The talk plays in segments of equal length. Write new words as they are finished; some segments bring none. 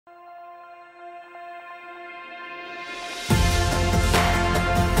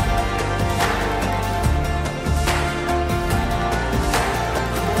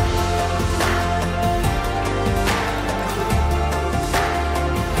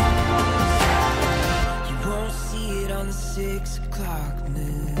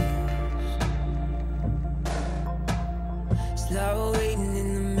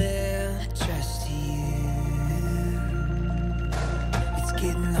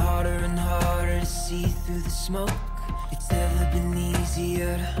harder and harder to see through the smoke. It's never been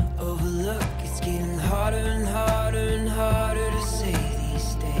easier to overlook. It's getting harder and harder and harder to say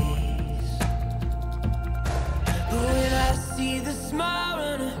these days. But when I see the smile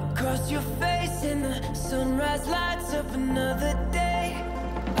run across your face and the sunrise lights up another day,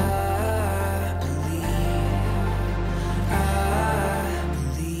 I believe.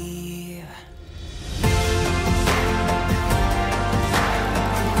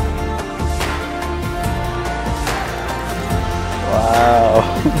 Wow.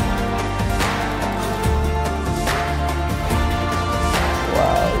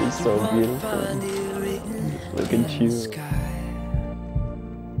 Wow, he's so beautiful. Look at you.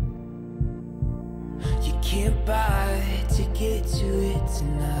 You can't buy a ticket to it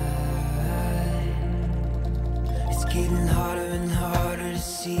tonight. It's getting harder and harder to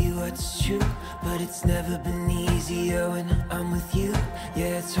see what's true, but it's never been easier when I'm with you.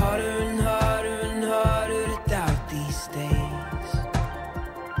 Yeah, it's harder and harder and harder to doubt these days.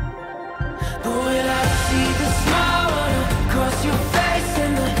 But when I see the smile run across your face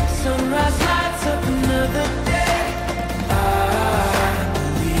and the sunrise lights up another day, I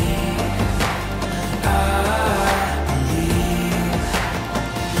believe.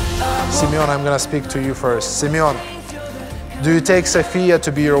 Simeon, I'm gonna speak to you first. Simeon, do you take Sophia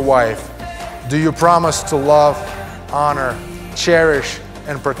to be your wife? Do you promise to love, honor, cherish,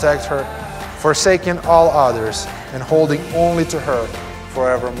 and protect her, forsaking all others and holding only to her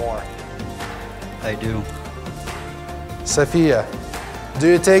forevermore? I do. Sophia, do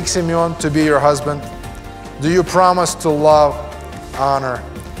you take Simeon to be your husband? Do you promise to love, honor,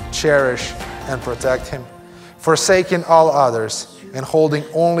 cherish, and protect him, forsaking all others and holding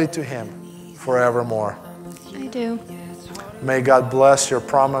only to him forevermore? I do. May God bless your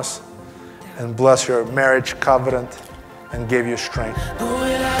promise and bless your marriage covenant and give you strength. But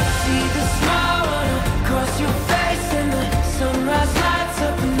when I see the smile run across your face,